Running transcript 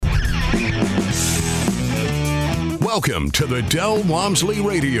Welcome to the Del Walmsley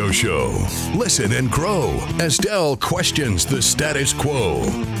Radio Show. Listen and grow as Del questions the status quo,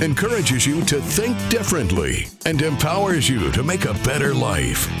 encourages you to think differently, and empowers you to make a better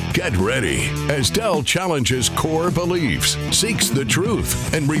life. Get ready as Del challenges core beliefs, seeks the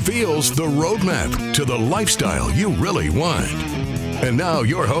truth, and reveals the roadmap to the lifestyle you really want. And now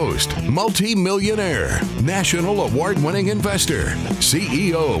your host, multi-millionaire, national award-winning investor,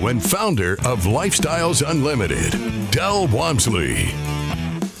 CEO and founder of Lifestyles Unlimited, Del Walmsley.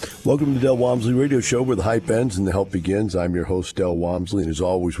 Welcome to Del Walmsley Radio Show, where the hype ends and the help begins. I'm your host, Del Walmsley, and as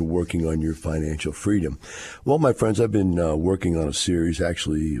always, we're working on your financial freedom. Well, my friends, I've been working on a series,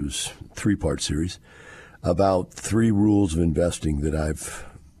 actually it was a 3-part series, about 3 rules of investing that I've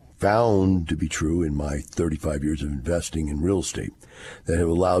found to be true in my 35 years of investing in real estate that have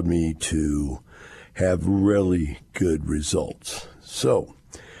allowed me to have really good results. So,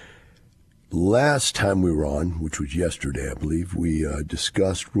 last time we were on, which was yesterday, I believe, we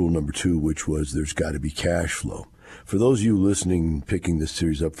discussed rule number 2, which was there's got to be cash flow. For those of you listening, picking this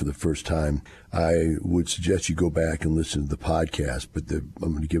series up for the first time, I would suggest you go back and listen to the podcast, but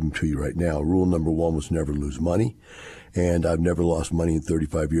I'm going to give them to you right now. Rule number 1 was never lose money. And I've never lost money in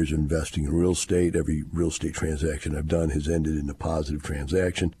 35 years of investing in real estate. Every real estate transaction I've done has ended in a positive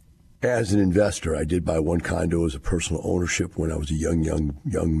transaction. As an investor, I did buy 1 condo as a personal ownership when I was a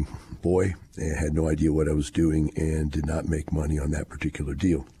young boy and had no idea what I was doing and did not make money on that particular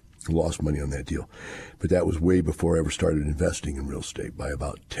deal. Lost money on that deal. But that was way before I ever started investing in real estate, by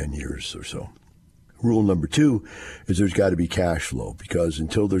about 10 years or so. Rule number 2 is there's got to be cash flow, because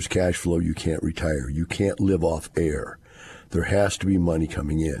until there's cash flow, you can't retire. You can't live off air. There has to be money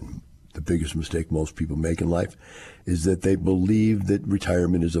coming in. The biggest mistake most people make in life is that they believe that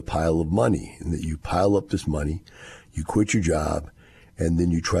retirement is a pile of money, and that you pile up this money, you quit your job, and then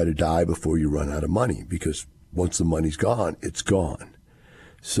you try to die before you run out of money, because once the money's gone, it's gone.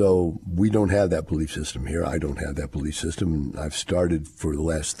 So we don't have that belief system here. I don't have that belief system. And I've started for the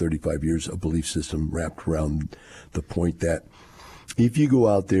last 35 years a belief system wrapped around the point that if you go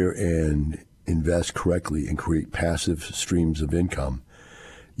out there and invest correctly and create passive streams of income,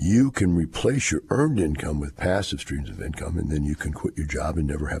 you can replace your earned income with passive streams of income, and then you can quit your job and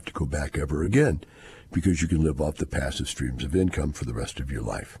never have to go back ever again, because you can live off the passive streams of income for the rest of your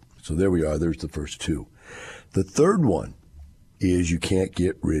life. So there we are. There's the first 2. The third one is you can't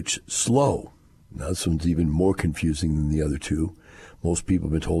get rich slow. Now, this one's even more confusing than the other 2. Most people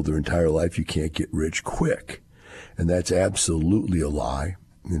have been told their entire life you can't get rich quick, and that's absolutely a lie.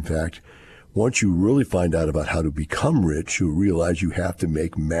 In fact, once you really find out about how to become rich, you'll realize you have to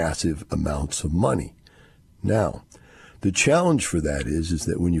make massive amounts of money. Now, the challenge for that is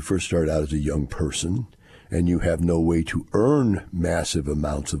that when you first start out as a young person and you have no way to earn massive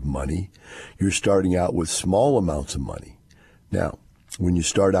amounts of money, you're starting out with small amounts of money. Now, when you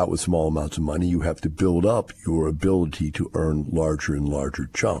start out with small amounts of money, you have to build up your ability to earn larger and larger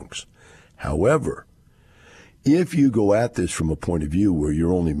chunks. However, if you go at this from a point of view where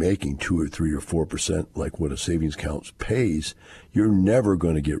you're only making 2 or 3 or 4%, like what a savings account pays, you're never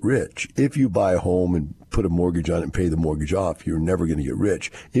going to get rich. If you buy a home and put a mortgage on it and pay the mortgage off, you're never going to get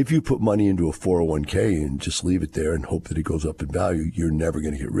rich. If you put money into a 401k and just leave it there and hope that it goes up in value, you're never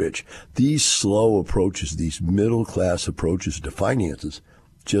going to get rich. These slow approaches, these middle-class approaches to finances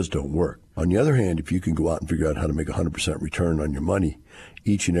just don't work. On the other hand, if you can go out and figure out how to make 100% return on your money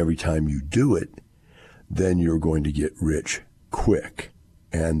each and every time you do it, then you're going to get rich quick.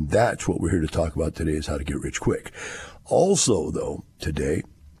 And that's what we're here to talk about today, is how to get rich quick. Also, though, today,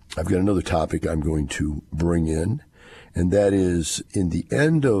 I've got another topic I'm going to bring in, and that is, in the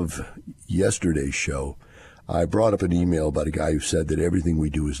end of yesterday's show, I brought up an email about a guy who said that everything we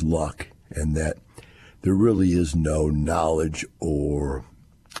do is luck, and that there really is no knowledge or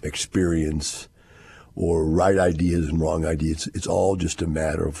experience or right ideas and wrong ideas. It's all just a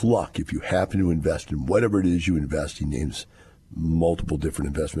matter of luck. If you happen to invest in whatever it is you invest, he names multiple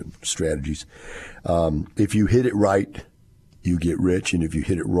different investment strategies. If you hit it right, you get rich, and if you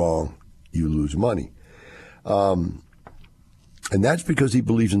hit it wrong, you lose money. And that's because he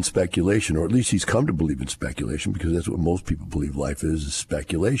believes in speculation, or at least he's come to believe in speculation, because that's what most people believe life is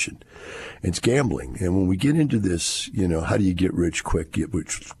speculation. It's gambling. And when we get into this, how do you get rich quick, get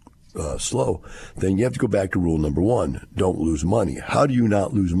rich slow, then you have to go back to rule number 1. Don't lose money. How do you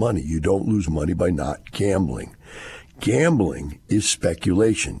not lose money? You don't lose money by not gambling. Gambling is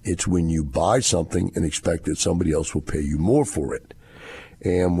speculation. It's when you buy something and expect that somebody else will pay you more for it.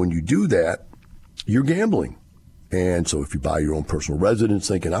 And when you do that, you're gambling. And so if you buy your own personal residence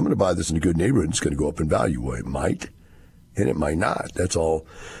thinking, I'm going to buy this in a good neighborhood, it's going to go up in value. Well, it might, and it might not. That's all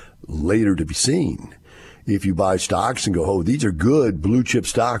later to be seen. if you buy stocks and go, oh, these are good blue chip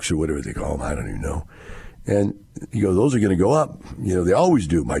stocks or whatever they call them, I don't even know. And you go, those are going to go up. They always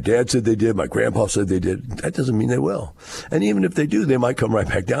do. My dad said they did. My grandpa said they did. That doesn't mean they will. And even if they do, they might come right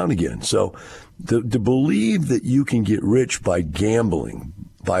back down again. So to believe that you can get rich by gambling,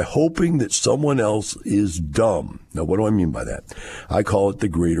 by hoping that someone else is dumb. Now, what do I mean by that? I call it the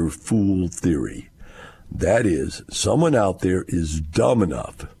greater fool theory. That is, someone out there is dumb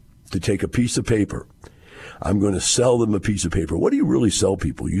enough to take a piece of paper. I'm going to sell them a piece of paper. What do you really sell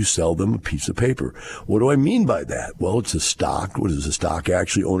people? You sell them a piece of paper. What do I mean by that? Well, it's a stock. What is a stock?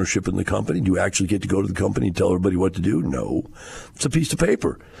 Actually ownership in the company? Do you actually get to go to the company and tell everybody what to do? No. It's a piece of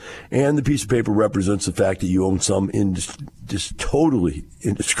paper. And the piece of paper represents the fact that you own some just totally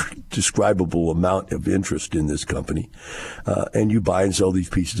indescribable amount of interest in this company. And you buy and sell these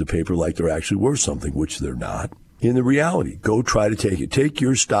pieces of paper like they're actually worth something, which they're not. In the reality, go try to take it. Take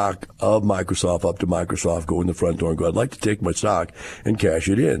your stock of Microsoft up to Microsoft, go in the front door and go, I'd like to take my stock and cash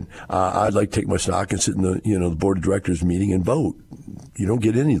it in. I'd like to take my stock and sit in the board of directors meeting and vote. You don't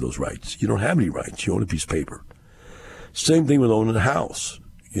get any of those rights. You don't have any rights. You own a piece of paper. Same thing with owning a house.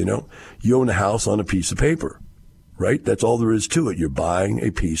 You own a house on a piece of paper. Right? That's all there is to it. You're buying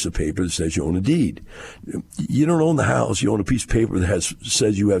a piece of paper that says you own a deed. You don't own the house. You own a piece of paper that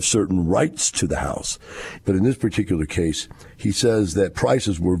says you have certain rights to the house. But in this particular case, he says that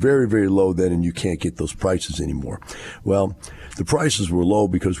prices were very, very low then and you can't get those prices anymore. Well, the prices were low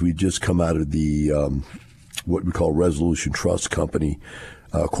because we'd just come out of the what we call Resolution Trust Company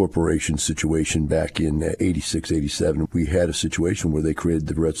corporation situation back in 86, 87. We had a situation where they created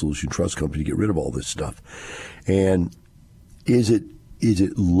the Resolution Trust Company to get rid of all this stuff. And is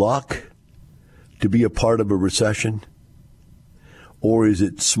it luck to be a part of a recession? Or is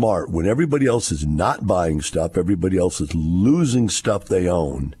it smart? When everybody else is not buying stuff, everybody else is losing stuff they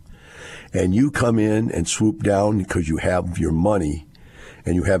own, and you come in and swoop down because you have your money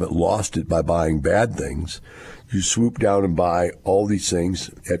and you haven't lost it by buying bad things, you swoop down and buy all these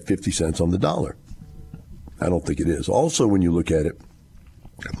things at 50 cents on the dollar. I don't think it is. Also, when you look at it,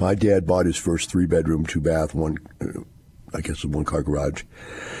 my dad bought his first 3-bedroom, 2-bath, one-car garage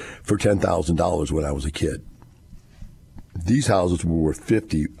for $10,000 when I was a kid. These houses were worth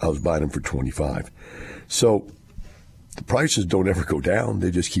 $50,000. I was buying them for $25,000. So the prices don't ever go down.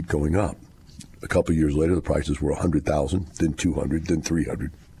 They just keep going up. A couple of years later, the prices were $100,000, then $200,000, then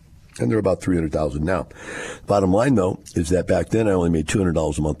 $300,000. And they're about $300,000 now. Bottom line, though, is that back then I only made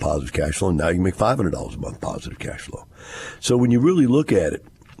 $200 a month positive cash flow, and now you can make $500 a month positive cash flow. So when you really look at it,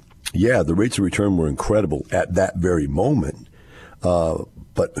 yeah, the rates of return were incredible at that very moment.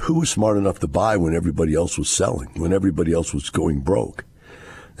 But who was smart enough to buy when everybody else was selling, when everybody else was going broke?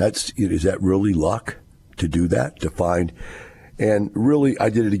 Is that really luck to do that, to find? And really, I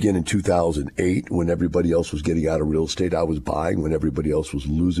did it again in 2008 when everybody else was getting out of real estate. I was buying when everybody else was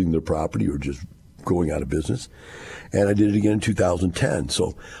losing their property or just going out of business. And I did it again in 2010.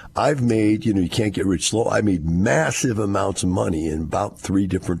 So I've made, you can't get rich slow. I made massive amounts of money in about 3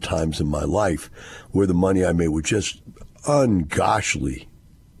 different times in my life where the money I made was just ungoshly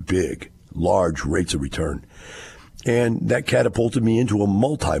big, large rates of return. And that catapulted me into a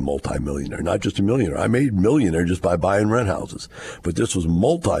multi-millionaire, not just a millionaire. I made millionaire just by buying rent houses. But this was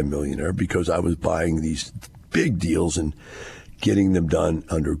multi-millionaire because I was buying these big deals and getting them done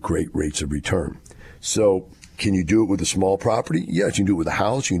under great rates of return. So can you do it with a small property? Yes, you can do it with a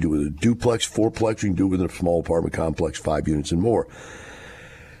house. You can do it with a duplex, 4-plex. You can do it with a small apartment complex, 5 units and more.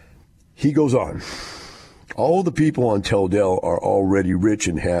 He goes on. All the people on Teldell are already rich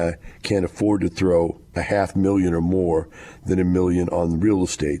and can afford to throw $500,000 or more than $1 million on real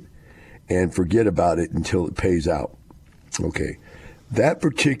estate and forget about it until it pays out. Okay, that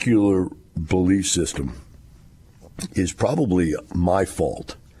particular belief system is probably my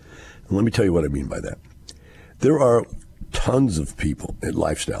fault. And let me tell you what I mean by that. There are tons of people at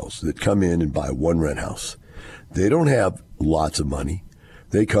Lifestyles that come in and buy one rent house. They don't have lots of money.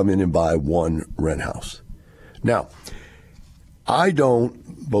 They come in and buy one rent house. Now, I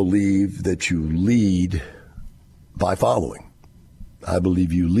don't believe that you lead by following. I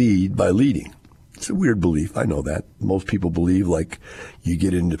believe you lead by leading. It's a weird belief. I know that. Most people believe like you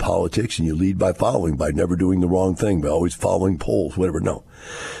get into politics and you lead by following, by never doing the wrong thing, by always following polls, whatever. No.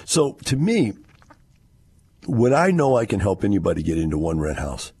 So to me, when I know I can help anybody get into one rent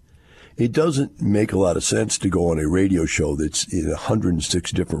house, it doesn't make a lot of sense to go on a radio show that's in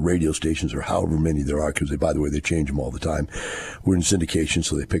 106 different radio stations or however many there are, because by the way, they change them all the time. We're in syndication,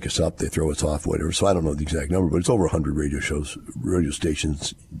 so they pick us up, they throw us off, whatever. So I don't know the exact number, but it's over 100 radio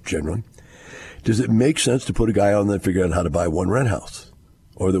stations generally. Does it make sense to put a guy on there and figure out how to buy one rent house,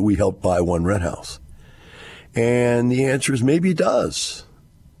 or that we help buy one rent house? And the answer is maybe it does.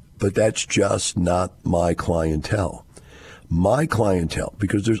 But that's just not my clientele. My clientele,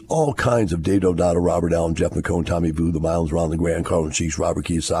 because there's all kinds of Dave Donato, Robert Allen, Jeff McCone, Tommy Vu, the Miles, Ron LeGrand, Carlin Sheets, Robert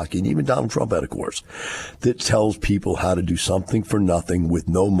Kiyosaki, and even Donald Trump had a course that tells people how to do something for nothing with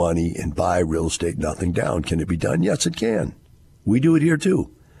no money and buy real estate nothing down. Can it be done? Yes, it can. We do it here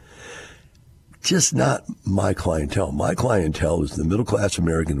too. Just not my clientele. My clientele is the middle-class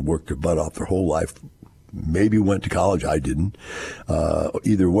American that worked their butt off their whole life, maybe went to college. I didn't.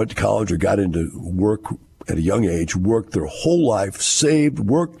 Either went to college or got into work at a young age, worked their whole life, saved,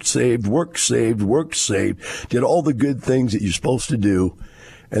 worked, saved, did all the good things that you're supposed to do,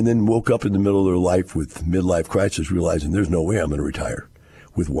 and then woke up in the middle of their life with midlife crisis, realizing there's no way I'm going to retire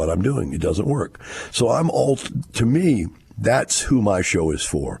with what I'm doing. It doesn't work. So to me, that's who my show is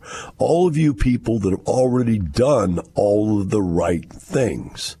for. All of you people that have already done all of the right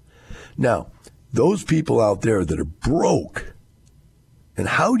things. Now, those people out there that are broke, and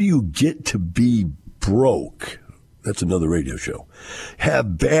how do you get to be broke? That's another radio show.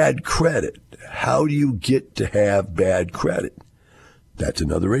 Have bad credit. How do you get to have bad credit? That's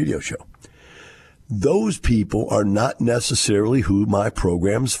another radio show. Those people are not necessarily who my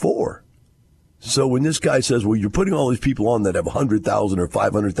program's for. So when this guy says, well, you're putting all these people on that have 100,000 or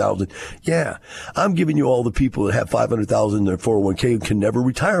 500,000. Yeah, I'm giving you all the people that have 500,000 in their 401k and can never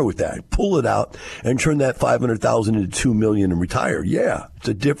retire with that. Pull it out and turn that 500,000 into 2 million and retire. Yeah, it's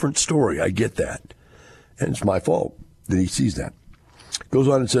a different story. I get that. And it's my fault that he sees that. Goes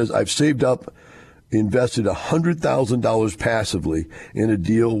on and says, I've saved up, invested $100,000 passively in a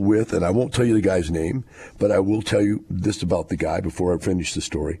deal with, and I won't tell you the guy's name, but I will tell you this about the guy before I finish the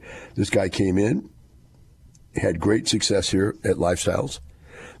story. This guy came in, had great success here at Lifestyles.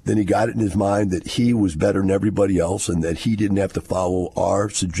 Then he got it in his mind that he was better than everybody else and that he didn't have to follow our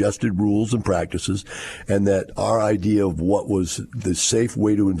suggested rules and practices, and that our idea of what was the safe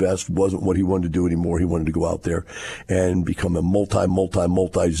way to invest wasn't what he wanted to do anymore. He wanted to go out there and become a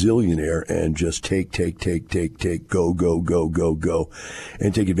multi-zillionaire and just take, go,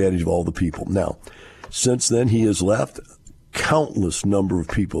 and take advantage of all the people. Now, since then he has left. Countless number of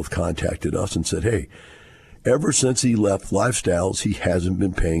people have contacted us and said, hey, ever since he left Lifestyles, he hasn't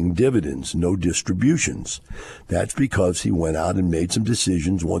been paying dividends, no distributions. That's because he went out and made some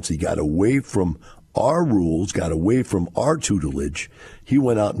decisions. Once he got away from our rules, got away from our tutelage, he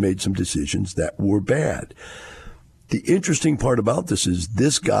went out and made some decisions that were bad. The interesting part about this is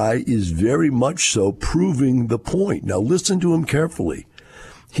this guy is very much so proving the point. Now listen to him carefully.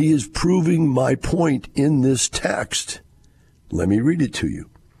 He is proving my point in this text. Let me read it to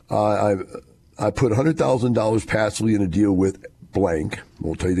you. I put $100,000 passively in a deal with blank.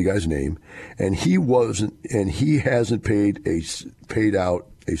 Won't tell you the guy's name, and he hasn't paid out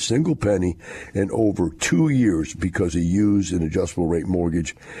a single penny in over 2 years because he used an adjustable rate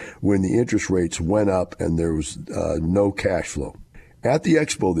mortgage when the interest rates went up and there was no cash flow. At the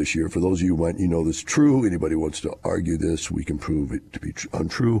expo this year, for those of you who went, you know this is true. Anybody wants to argue this, we can prove it to be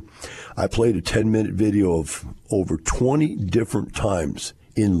untrue. I played a 10-minute video of over 20 different times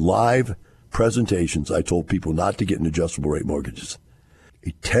in live presentations. I told people not to get in adjustable rate mortgages.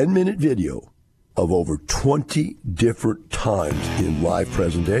 A 10-minute video of over 20 different times in live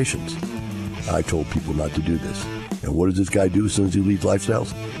presentations. I told people not to do this. And what does this guy do as soon as he leaves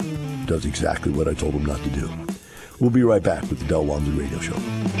Lifestyles? Does exactly what I told him not to do. We'll be right back with the Del Walmsley Radio Show.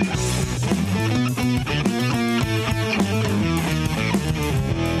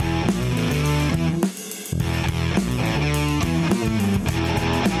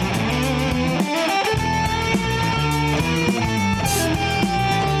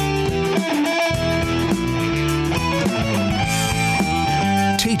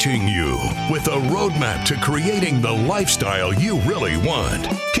 Teaching you with a roadmap to creating the lifestyle you really want.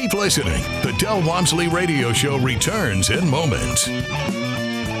 Keep listening. The Del Walmsley Radio Show returns in moments.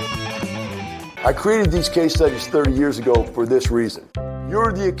 I created these case studies 30 years ago for this reason.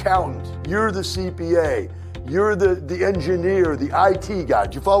 You're the accountant. You're the CPA. You're the engineer, the IT guy.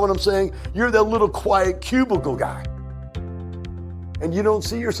 Do you follow what I'm saying? You're that little quiet cubicle guy. And you don't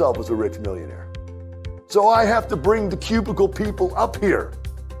see yourself as a rich millionaire. So I have to bring the cubicle people up here.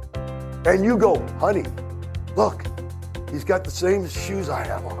 And you go, honey, look, he's got the same shoes I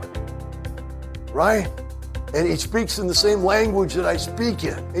have on, right? And he speaks in the same language that I speak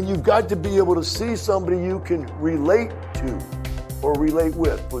in. And you've got to be able to see somebody you can relate to or relate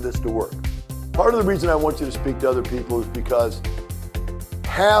with for this to work. Part of the reason I want you to speak to other people is because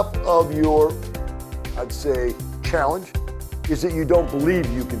half of your, I'd say, challenge is that you don't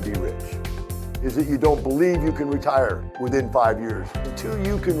believe you can be rich. Is that you don't believe you can retire within 5 years. Until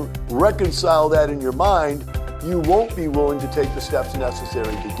you can reconcile that in your mind, you won't be willing to take the steps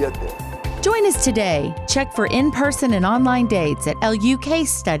necessary to get there. Join us today. Check for in-person and online dates at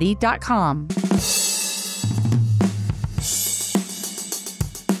lukstudy.com.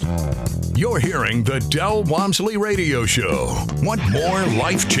 You're hearing the Del Walmsley Radio Show. Want more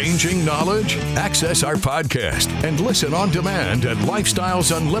life-changing knowledge? Access our podcast and listen on demand at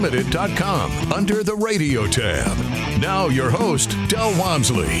lifestylesunlimited.com under the radio tab. Now your host, Del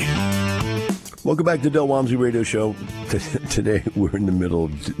Walmsley. Welcome back to the Del Walmsley Radio Show. Today we're in the middle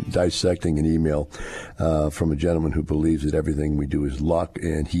of dissecting an email from a gentleman who believes that everything we do is luck,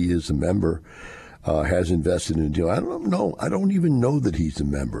 and he is a member. Has invested in a deal. I don't know. I don't even know that he's a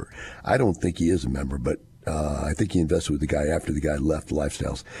member. I don't think he is a member, but I think he invested with the guy after the guy left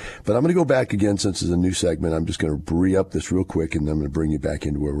Lifestyles. But I'm going to go back again since it's a new segment. I'm just going to re-up this real quick, and then I'm going to bring you back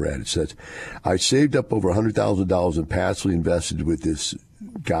into where we're at. It says, I saved up over $100,000 and passively invested with this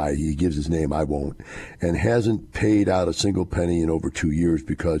guy. He gives his name. I won't. And hasn't paid out a single penny in over 2 years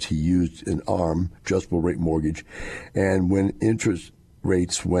because he used an ARM, adjustable rate mortgage. And when interest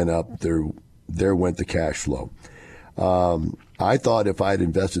rates went up, there went the cash flow. I thought if I had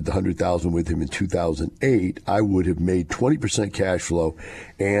invested the $100,000 with him in 2008, I would have made 20% cash flow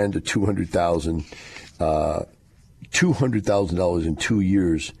and $200,000 in 2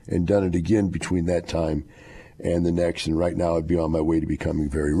 years and done it again between that time and the next. And right now I'd be on my way to becoming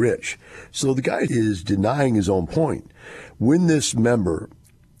very rich. So the guy is denying his own point. When this member,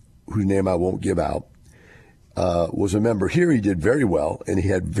 whose name I won't give out, was a member here, he did very well, and he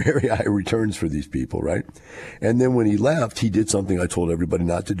had very high returns for these people, right? And then when he left, he did something I told everybody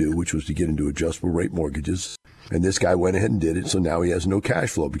not to do, which was to get into adjustable rate mortgages. And this guy went ahead and did it, so now he has no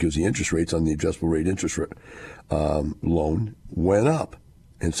cash flow because the interest rates on the adjustable rate interest loan went up.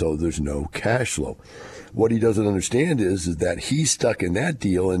 And so there's no cash flow. What he doesn't understand is that he's stuck in that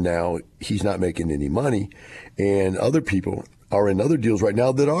deal, and now he's not making any money, and other people are in other deals right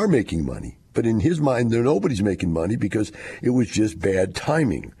now that are making money. But in his mind, nobody's making money because it was just bad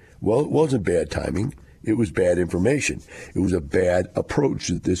timing. Well, it wasn't bad timing. It was bad information. It was a bad approach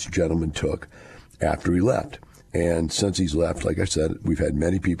that this gentleman took after he left. And since he's left, like I said, we've had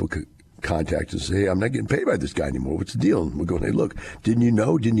many people contact us and say, hey, I'm not getting paid by this guy anymore. What's the deal? And we're going, hey, look, didn't you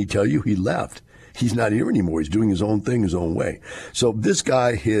know? Didn't he tell you? He left. He's not here anymore. He's doing his own thing, his own way. So this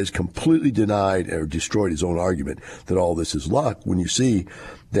guy has completely denied or destroyed his own argument that all this is luck when you see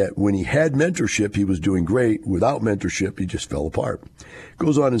that when he had mentorship, he was doing great. Without mentorship, he just fell apart.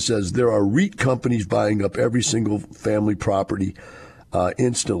 Goes on and says, there are REIT companies buying up every single family property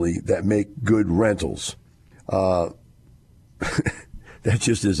instantly that make good rentals. That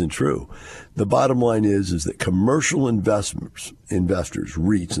just isn't true. The bottom line is that commercial investors,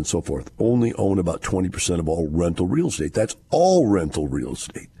 REITs and so forth, only own about 20% of all rental real estate. That's all rental real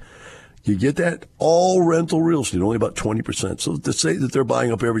estate. You get that? All rental real estate, only about 20%. So to say that they're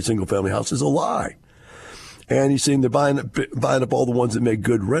buying up every single family house is a lie. And he's saying they're buying up all the ones that make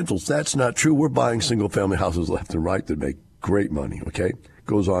good rentals. That's not true. We're buying single family houses left and right that make great money, okay?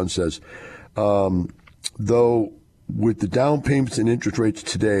 Goes on, says, though with the down payments and interest rates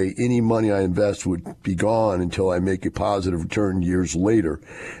today, any money I invest would be gone until I make a positive return years later,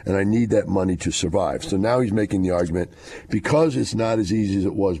 and I need that money to survive. So now he's making the argument, because it's not as easy as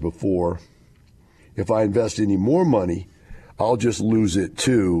it was before, if I invest any more money, I'll just lose it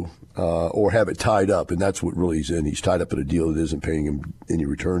too, or have it tied up, and that's what really he's in. He's tied up in a deal that isn't paying him any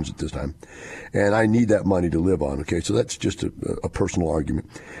returns at this time, and I need that money to live on, okay? So that's just a personal argument,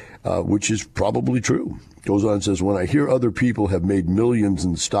 which is probably true. Goes on and says, when I hear other people have made millions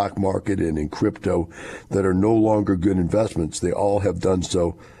in the stock market and in crypto that are no longer good investments, they all have done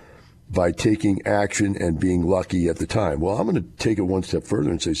so by taking action and being lucky at the time. Well, I'm going to take it one step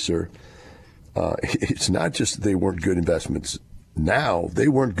further and say, sir, it's not just that they weren't good investments now, they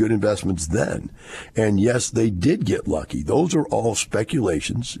weren't good investments then. And yes, they did get lucky. Those are all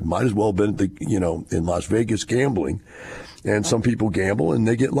speculations. It might as well have been, in Las Vegas gambling. And some people gamble and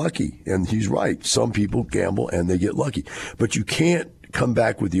they get lucky. And he's right. Some people gamble and they get lucky. But you can't come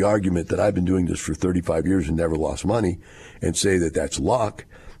back with the argument that I've been doing this for 35 years and never lost money and say that that's luck.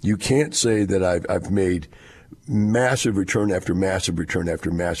 You can't say that I've made massive return after massive return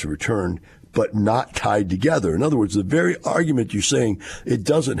after massive return, but not tied together. In other words, the very argument you're saying it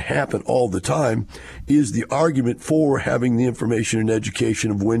doesn't happen all the time is the argument for having the information and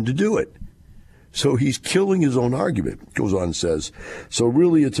education of when to do it. So he's killing his own argument. Goes on and says, so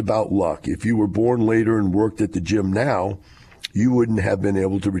really it's about luck. If you were born later and worked at the gym now, you wouldn't have been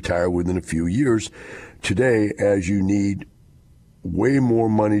able to retire within a few years today, as you need way more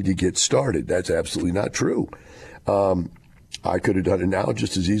money to get started. That's absolutely not true. I could have done it now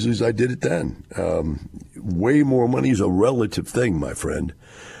just as easily as I did it then. way more money is a relative thing, my friend.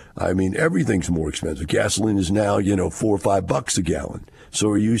 I mean, everything's more expensive. Gasoline is now, $4 or $5 a gallon. So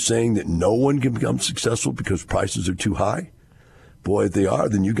are you saying that no one can become successful because prices are too high? Boy, if they are,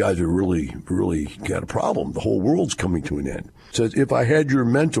 then you guys are really, really got a problem. The whole world's coming to an end. It says, if I had your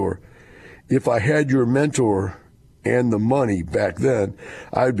mentor and the money back then,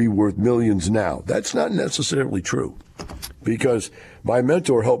 I'd be worth millions now. That's not necessarily true, because my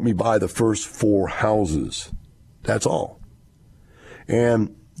mentor helped me buy the first 4 houses. That's all.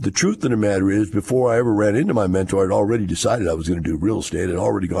 And the truth of the matter is, before I ever ran into my mentor, I'd already decided I was going to do real estate. I'd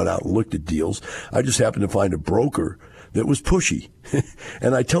already gone out and looked at deals. I just happened to find a broker that was pushy.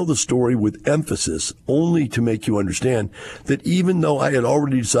 And I tell the story with emphasis only to make you understand that even though I had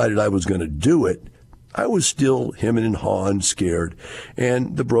already decided I was going to do it, I was still hemming and hawing, scared.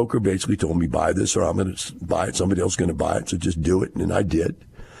 And the broker basically told me, buy this or I'm going to buy it. Somebody else is going to buy it, so just do it. And I did.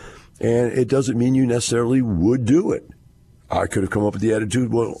 And it doesn't mean you necessarily would do it. I could have come up with the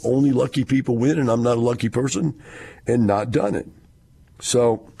attitude, well, only lucky people win, and I'm not a lucky person, and not done it.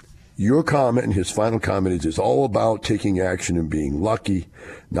 So your comment and his final comment is, it's all about taking action and being lucky,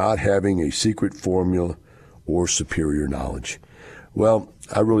 not having a secret formula or superior knowledge. Well,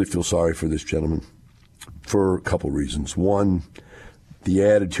 I really feel sorry for this gentleman for a couple reasons. One, the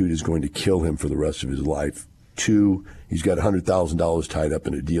attitude is going to kill him for the rest of his life. 2, he's got $100,000 tied up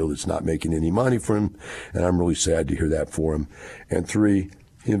in a deal that's not making any money for him, and I'm really sad to hear that for him. And 3,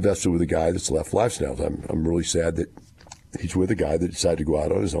 he invested with a guy that's left lifestyles. I'm really sad that he's with a guy that decided to go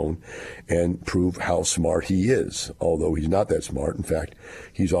out on his own and prove how smart he is, although he's not that smart. In fact,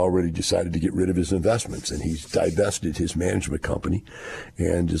 he's already decided to get rid of his investments, and he's divested his management company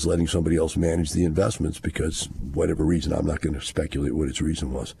and is letting somebody else manage the investments because whatever reason, I'm not going to speculate what his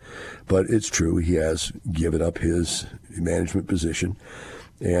reason was. But it's true, he has given up his management position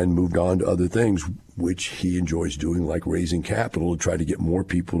and moved on to other things, which he enjoys doing, like raising capital to try to get more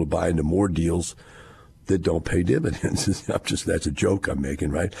people to buy into more deals that don't pay dividends. That's a joke I'm making,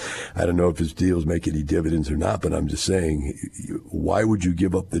 right? I don't know if his deals make any dividends or not, but I'm just saying, why would you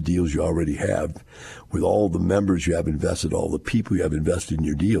give up the deals you already have with all the members you have invested, all the people you have invested in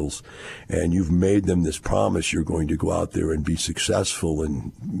your deals, and you've made them this promise you're going to go out there and be successful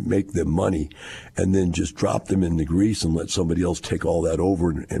and make them money, and then just drop them in the grease and let somebody else take all that over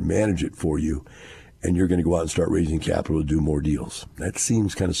and manage it for you, and you're going to go out and start raising capital to do more deals. That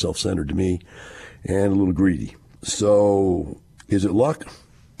seems kind of self-centered to me, and a little greedy. So is it luck?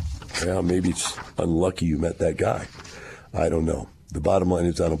 Well, maybe it's unlucky you met that guy. I don't know. The bottom line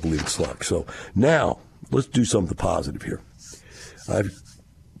is I don't believe it's luck. So now let's do something positive here. I've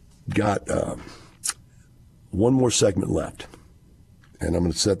got one more segment left, and I'm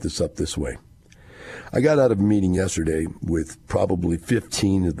going to set this up this way. I got out of a meeting yesterday with probably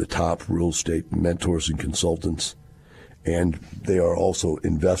 15 of the top real estate mentors and consultants, and they are also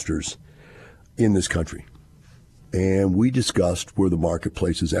investors in this country. And we discussed where the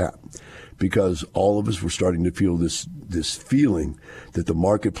marketplace is at, because all of us were starting to feel this feeling that the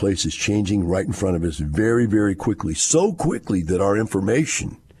marketplace is changing right in front of us very, very quickly, so quickly that our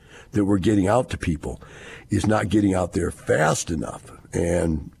information that we're getting out to people is not getting out there fast enough.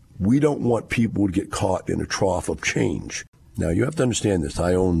 And we don't want people to get caught in a trough of change. Now, you have to understand this.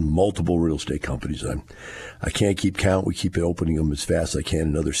 I own multiple real estate companies. I can't keep count. We keep opening them as fast as I can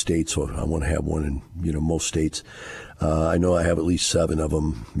in other states, so I want to have one in most states. I know I have at least 7 of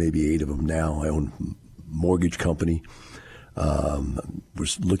them, maybe 8 of them now. I own a mortgage company. We're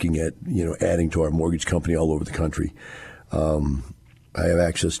looking at adding to our mortgage company all over the country. I have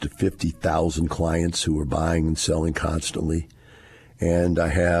access to 50,000 clients who are buying and selling constantly, and I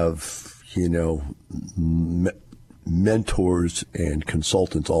have mentors and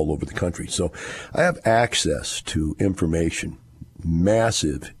consultants all over the country. So I have access to information,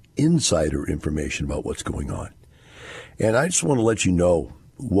 massive insider information about what's going on. And I just want to let you know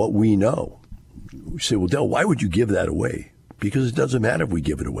what we know. We say, well, Del, why would you give that away? Because it doesn't matter if we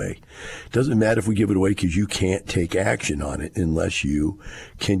give it away. It doesn't matter if we give it away because you can't take action on it unless you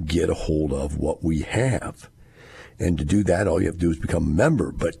can get a hold of what we have. And to do that, all you have to do is become a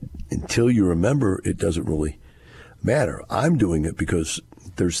member. But until you're a member, it doesn't really matter. I'm doing it because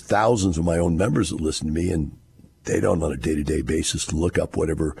there's thousands of my own members that listen to me, and they don't on a day-to-day basis to look up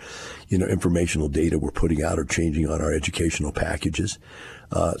whatever, informational data we're putting out or changing on our educational packages.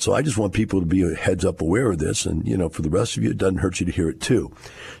 So I just want people to be heads up aware of this. And, for the rest of you, it doesn't hurt you to hear it too.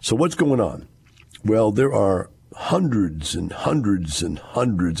 So what's going on? Well, there are hundreds and hundreds and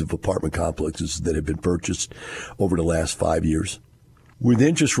hundreds of apartment complexes that have been purchased over the last 5 years with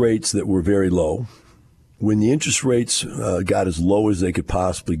interest rates that were very low. when the interest rates got as low as they could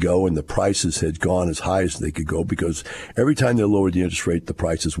possibly go and the prices had gone as high as they could go, because every time they lowered the interest rate, the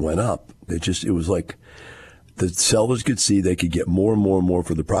prices went up. It was like the sellers could see they could get more and more and more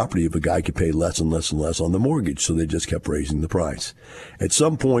for the property if a guy could pay less and less and less on the mortgage. So they just kept raising the price. At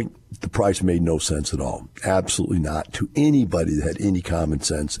some point, the price made no sense at all. Absolutely not to anybody that had any common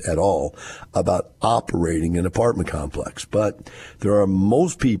sense at all about operating an apartment complex. But there are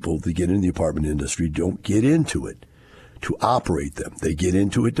most people that get into the apartment industry don't get into it to operate them. They get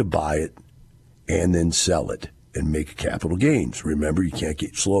into it to buy it and then sell it and make capital gains. Remember, you can't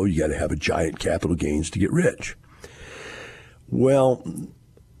get slow. You got to have a giant capital gains to get rich. Well,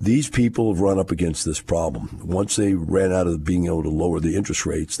 these people have run up against this problem. Once they ran out of being able to lower the interest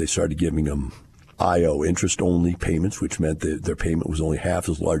rates, they started giving them IO, interest-only payments, which meant that their payment was only half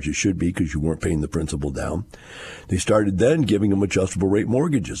as large as it should be because you weren't paying the principal down. They started then giving them adjustable rate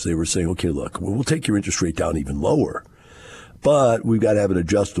mortgages. They were saying, okay, look, we'll take your interest rate down even lower, but we've got to have an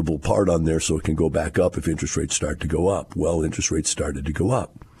adjustable part on there so it can go back up if interest rates start to go up. Well, interest rates started to go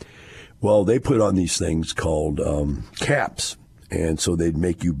up. Well, they put on these things called caps. And so they'd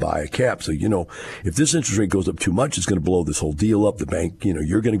make you buy a cap. So, if this interest rate goes up too much, it's going to blow this whole deal up. The bank,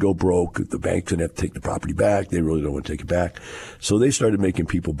 you're going to go broke. The bank's going to have to take the property back. They really don't want to take it back. So they started making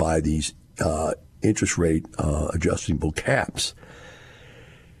people buy these interest rate adjustable caps.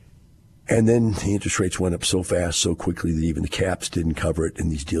 And then the interest rates went up so fast, so quickly that even the caps didn't cover it,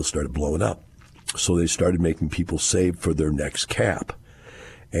 and these deals started blowing up. So they started making people save for their next cap.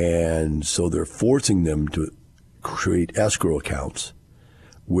 And so they're forcing them to create escrow accounts,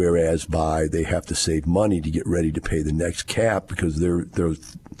 whereas they have to save money to get ready to pay the next cap because their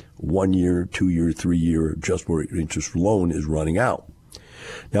 1 year, 2 year, 3 year adjustable rate interest loan is running out.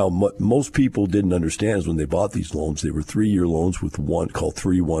 Now, what most people didn't understand is when they bought these loans, they were 3-year loans with one called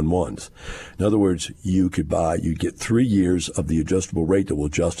 3-1-1s. In other words, you get 3 years of the adjustable rate that will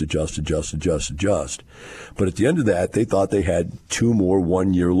adjust. But at the end of that, they thought they had 2 more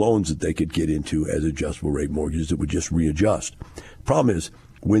 1-year loans that they could get into as adjustable rate mortgages that would just readjust. The problem is,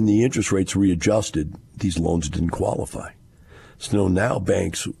 when the interest rates readjusted, these loans didn't qualify. So now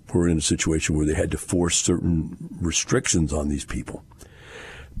banks were in a situation where they had to force certain restrictions on these people.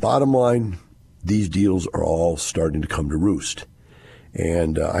 Bottom line, these deals are all starting to come to roost.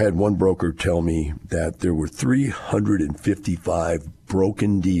 And I had one broker tell me that there were 355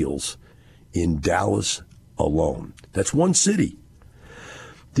 broken deals in Dallas alone. That's one city.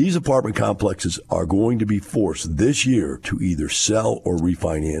 These apartment complexes are going to be forced this year to either sell or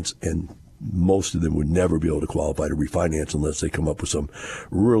refinance, and most of them would never be able to qualify to refinance unless they come up with some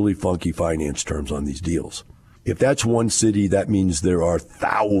really funky finance terms on these deals. If that's one city, that means there are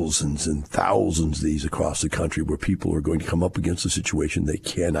thousands and thousands of these across the country where people are going to come up against a situation they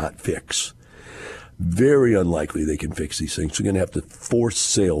cannot fix. Very unlikely they can fix these things. They're going to have to force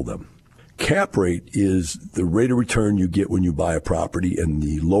sale them. Cap rate is the rate of return you get when you buy a property, and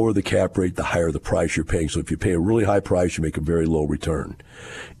the lower the cap rate, the higher the price you're paying. So if you pay a really high price, you make a very low return.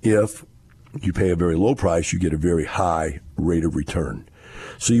 If you pay a very low price, you get a very high rate of return.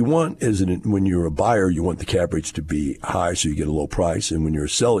 So you want, when you're a buyer, you want the cap rates to be high so you get a low price. And when you're a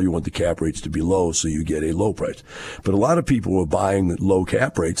seller, you want the cap rates to be low so you get a low price. But a lot of people are buying low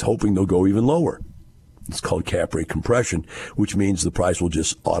cap rates hoping they'll go even lower. It's called cap rate compression, which means the price will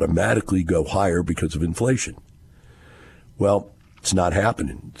just automatically go higher because of inflation. Well, it's not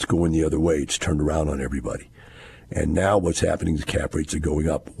happening. It's going the other way. It's turned around on everybody. And now what's happening is cap rates are going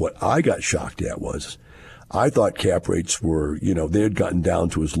up. What I got shocked at was I thought cap rates were, they had gotten down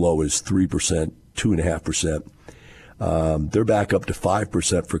to as low as 3%, 2.5%. They're back up to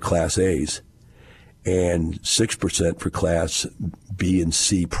 5% for Class A's and 6% for Class B and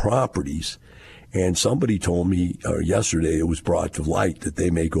C properties. And somebody told me yesterday, it was brought to light that they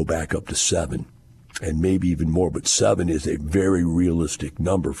may go back up to 7 and maybe even more. But 7 is a very realistic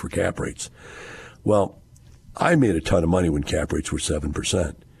number for cap rates. Well, I made a ton of money when cap rates were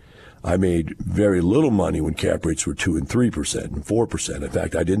 7%. I made very little money when cap rates were 2% and 3% and 4%. In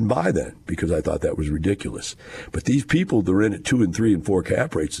fact, I didn't buy that because I thought that was ridiculous. But these people that are in at 2 and 3 and 4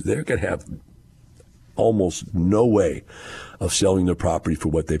 cap rates, they're going to have almost no way of selling their property for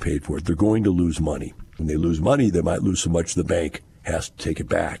what they paid for it. They're going to lose money. When they lose money, they might lose so much the bank has to take it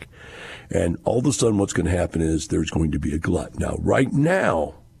back. And all of a sudden what's going to happen is there's going to be a glut. Now, right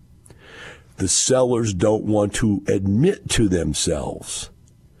now, the sellers don't want to admit to themselves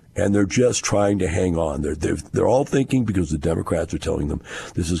And they're just trying to hang on. They're all thinking, because the Democrats are telling them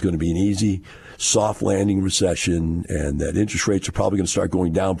this is going to be an easy, soft landing recession and that interest rates are probably going to start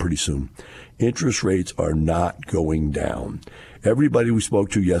going down pretty soon. Interest rates are not going down. Everybody we spoke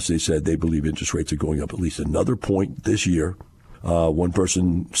to yesterday said they believe interest rates are going up at least another point this year. One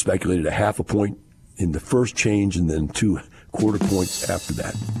person speculated a half a point in the first change and then 2/4 points after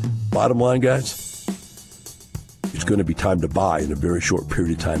that. Bottom line, guys, it's going to be time to buy in a very short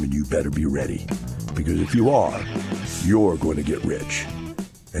period of time, and you better be ready. Because if you are, you're going to get rich.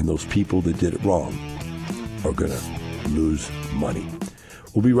 And those people that did it wrong are going to lose money.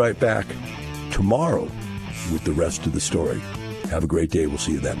 We'll be right back tomorrow with the rest of the story. Have a great day. We'll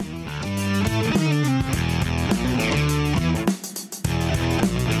see you then.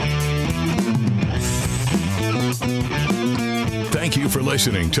 Thank you for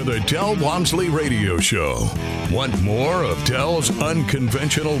listening to the Del Walmsley Radio Show. Want more of Del's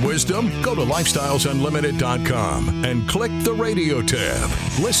unconventional wisdom? Go to lifestylesunlimited.com and click the radio tab.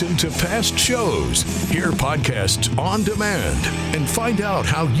 Listen to past shows, hear podcasts on demand, and find out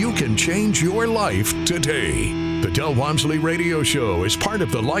how you can change your life today. The Del Walmsley Radio Show is part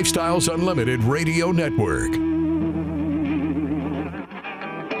of the Lifestyles Unlimited Radio Network.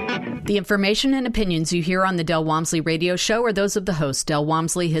 The information and opinions you hear on the Del Walmsley Radio Show are those of the host, Del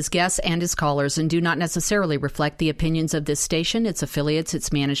Walmsley, his guests, and his callers, and do not necessarily reflect the opinions of this station, its affiliates,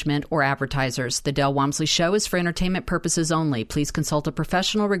 its management, or advertisers. The Del Walmsley Show is for entertainment purposes only. Please consult a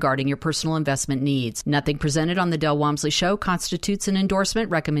professional regarding your personal investment needs. Nothing presented on the Del Walmsley Show constitutes an endorsement,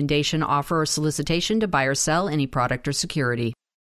 recommendation, offer, or solicitation to buy or sell any product or security.